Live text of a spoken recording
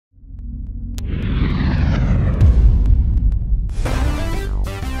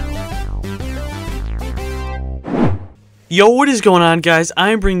Yo, what is going on, guys?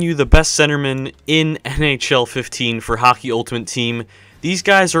 I'm bringing you the best centermen in NHL15 for Hockey Ultimate Team. These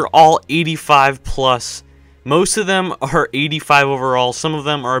guys are all 85 plus. Most of them are 85 overall. Some of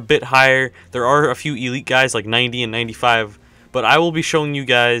them are a bit higher. There are a few elite guys like 90 and 95. But I will be showing you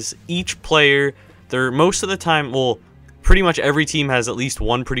guys each player. They're most of the time, well, pretty much every team has at least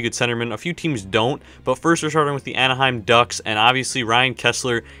one pretty good centerman. A few teams don't, but first we're starting with the Anaheim Ducks, and obviously Ryan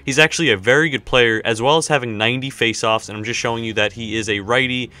Kesler. He's actually a very good player, as well as having 90 faceoffs, and I'm just showing you that he is a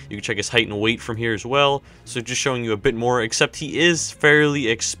righty. You can check his height and weight from here as well, so just showing you a bit more, except he is fairly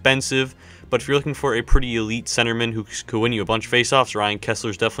expensive. But if you're looking for a pretty elite centerman who could win you a bunch of faceoffs, Ryan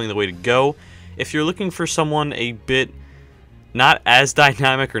Kesler is definitely the way to go. If you're looking for someone a bit not as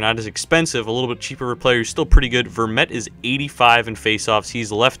dynamic or not as expensive, a little bit cheaper player who's still pretty good, Vermette is 85 in faceoffs.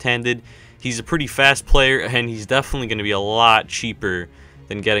 He's left-handed. He's a pretty fast player, and he's definitely going to be a lot cheaper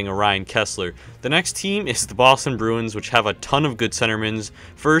than getting a Ryan Kesler. The next team is the Boston Bruins, which have a ton of good centermans.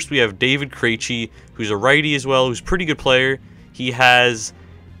 First, we have David Krejci, who's a righty as well, who's a pretty good player. He has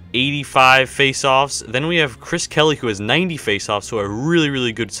 85 faceoffs. Then we have Chris Kelly, who has 90 faceoffs, so a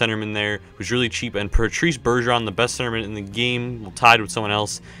really good centerman there, who's really cheap. And Patrice Bergeron, the best centerman in the game, tied with someone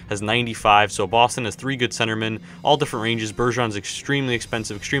else, has 95. So Boston has three good centermen, all different ranges. Bergeron's extremely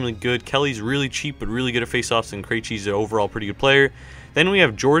expensive, extremely good. Kelly's really cheap, but really good at faceoffs, and Krejci's an overall pretty good player. Then we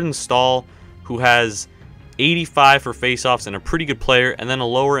have Jordan Staal, who has 85 for faceoffs and a pretty good player, and then a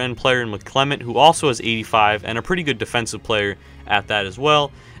lower end player in McClement, who also has 85 and a pretty good defensive player at that as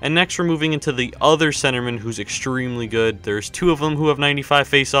well. And next we're moving into the other centerman who's extremely good. There's two of them who have 95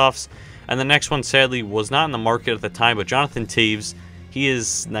 faceoffs, and the next one sadly was not in the market at the time, but Jonathan Toews. He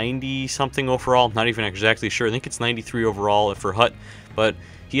is 90 something overall, not even exactly sure. I think it's 93 overall for Hut, but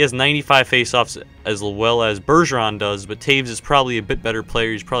he has 95 faceoffs as well as Bergeron does, but Toews is probably a bit better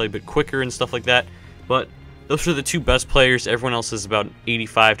player. He's probably a bit quicker and stuff like that, but those are the two best players. Everyone else is about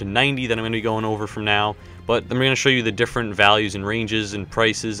 85 to 90 that I'm going to be going over from now. But I'm going to show you the different values and ranges and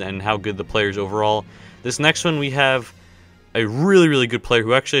prices and how good the players overall. This next one we have a really good player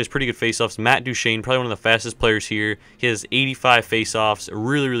who actually has pretty good faceoffs. Matt Duchene, probably one of the fastest players here. He has 85 faceoffs, a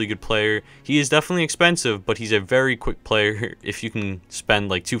really good player. He is definitely expensive, but he's a very quick player if you can spend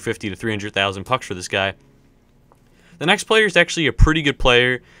like 250 to 300,000 pucks for this guy. The next player is actually a pretty good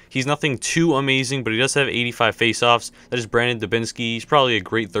player. He's nothing too amazing, but he does have 85 faceoffs. That is Brandon Dubinsky. He's probably a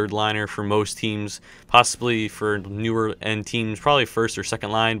great third liner for most teams, possibly for newer end teams, probably first or second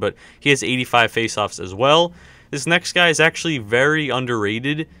line, but he has 85 faceoffs as well. This next guy is actually very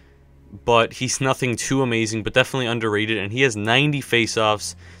underrated, but he's nothing too amazing, but definitely underrated, and he has 90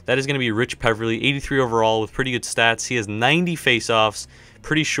 faceoffs. That is going to be Rich Peverley, 83 overall with pretty good stats. He has 90 faceoffs,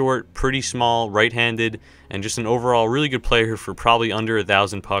 pretty short, pretty small, right-handed, and just an overall really good player for probably under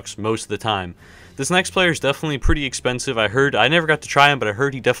 1,000 pucks most of the time. This next player is definitely pretty expensive. I never got to try him, but I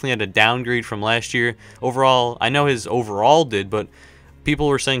heard he definitely had a downgrade from last year. Overall, I know his overall did, but people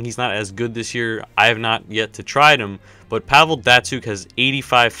were saying he's not as good this year. I have not yet to try him, but Pavel Datsyuk has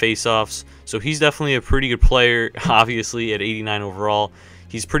 85 faceoffs, so he's definitely a pretty good player, obviously, at 89 overall.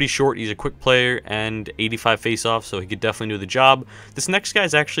 He's pretty short, he's a quick player, and 85 faceoffs, so he could definitely do the job. This next guy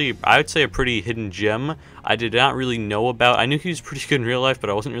is actually, I would say, a pretty hidden gem. I did not really know about. I knew he was pretty good in real life, but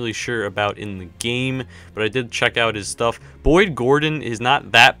I wasn't really sure about in the game, but I did check out his stuff. Boyd Gordon is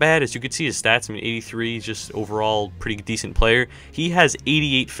not that bad. As you can see his stats, I mean, 83, just overall pretty decent player. He has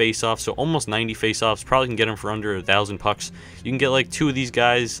 88 faceoffs, so almost 90 faceoffs. Probably can get him for under 1,000 pucks. You can get like two of these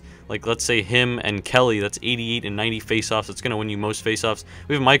guys, like let's say him and Kelly. That's 88 and 90 faceoffs. That's going to win you most faceoffs.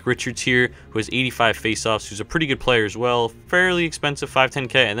 We have Mike Richards here, who has 85 faceoffs, who's a pretty good player as well. Fairly expensive,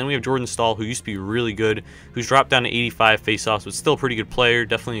 510K. And then we have Jordan Staal, who used to be really good, who's dropped down to 85 faceoffs, but still a pretty good player.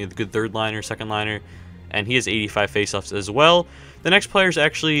 Definitely a good third liner, second liner, and he has 85 faceoffs as well. The next player is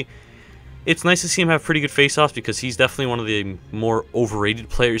actually, it's nice to see him have pretty good faceoffs because he's definitely one of the more overrated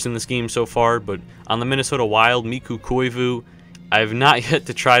players in this game so far. But on the Minnesota Wild, Mikko Koivu, I have not yet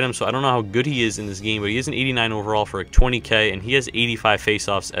to try him, so I don't know how good he is in this game, but he is an 89 overall for like 20K, and he has 85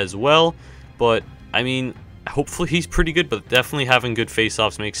 faceoffs as well. But I mean, hopefully he's pretty good, but definitely having good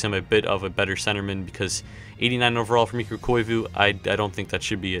faceoffs makes him a bit of a better centerman, because 89 overall for Mikko Koivu, I don't think that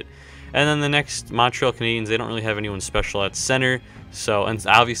should be it. And then the next, Montreal Canadiens, they don't really have anyone special at center, so, and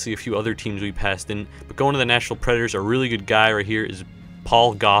obviously a few other teams we passed in. But going to the Nashville Predators, a really good guy right here is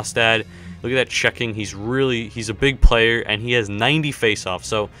Paul Gaustad. Look at that checking. He's a big player, and he has 90 faceoffs.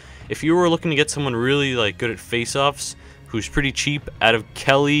 So if you were looking to get someone really like good at faceoffs, who's pretty cheap out of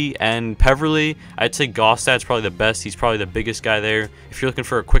Kelly and Peverley, I'd say Gaustad's probably the best. He's probably the biggest guy there. If you're looking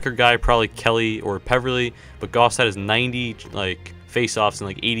for a quicker guy, probably Kelly or Peverley, but Gaustad is 90 like faceoffs and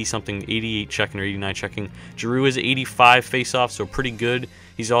like 80 something, 88 checking or 89 checking. Giroux is 85 faceoffs, so pretty good.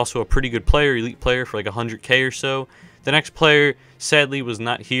 He's also a pretty good player, elite player for like 100K or so. The next player sadly was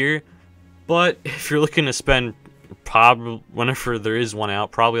not here, but if you're looking to spend probably whenever there is one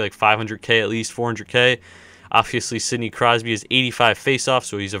out, probably like 500K at least, 400K. Obviously, Sidney Crosby is 85 faceoffs,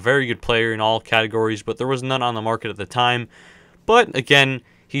 so he's a very good player in all categories, but there was none on the market at the time. But again,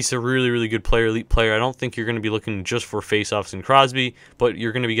 he's a really, really good player, elite player. I don't think you're going to be looking just for faceoffs in Crosby, but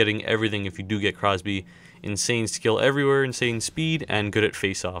you're going to be getting everything if you do get Crosby. Insane skill everywhere, insane speed, and good at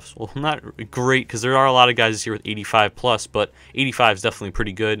faceoffs. Well, not great, because there are a lot of guys this year with 85 plus, but 85 is definitely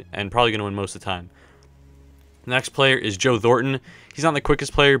pretty good, and probably going to win most of the time. The next player is Joe Thornton. He's not the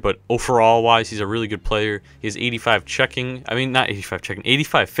quickest player, but overall-wise, he's a really good player. He has 85 checking. I mean, not 85 checking,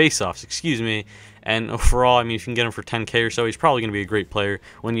 85 faceoffs, excuse me. And overall, I mean, if you can get him for 10K or so, he's probably going to be a great player.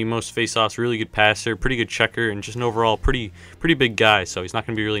 Winning you most faceoffs, really good passer, pretty good checker, and just an overall pretty big guy, so he's not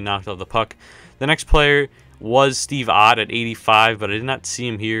going to be really knocked off the puck. The next player was Steve Ott at 85, but I did not see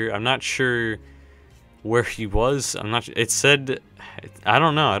him here. I'm not sure where he was. I'm not. It said, I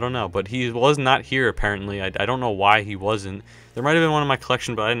don't know, but he was not here apparently. I don't know why he wasn't. There might have been one in my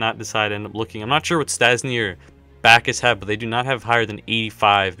collection, but I did not decide to end up looking. I'm not sure what Stasny or Backus have, but they do not have higher than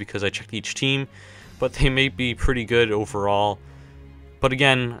 85 because I checked each team, but they may be pretty good overall. But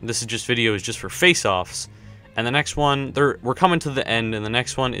again, this is just videos just for face-offs. And the next one, we're coming to the end, and the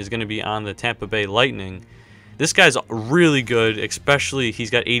next one is going to be on the Tampa Bay Lightning. This guy's really good, especially he's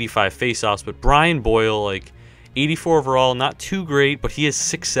got 85 faceoffs, but Brian Boyle, like 84 overall, not too great, but he is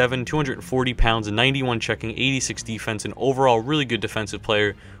 6'7", 240 pounds, and 91 checking, 86 defense, and overall really good defensive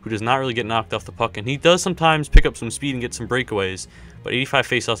player who does not really get knocked off the puck, and he does sometimes pick up some speed and get some breakaways, but 85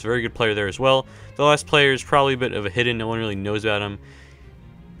 faceoffs, very good player there as well. The last player is probably a bit of a hidden, no one really knows about him.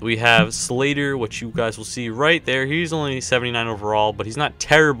 We have Slater, which you guys will see right there. He's only 79 overall, but he's not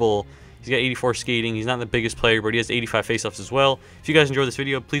terrible. He's got 84 skating. He's not the biggest player, but he has 85 faceoffs as well. If you guys enjoyed this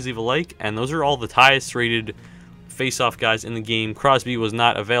video, please leave a like. And those are all the highest rated faceoff guys in the game. Crosby was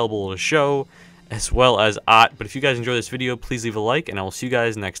not available to show, as well as Ott. But if you guys enjoyed this video, please leave a like, and I will see you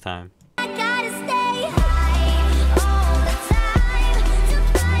guys next time.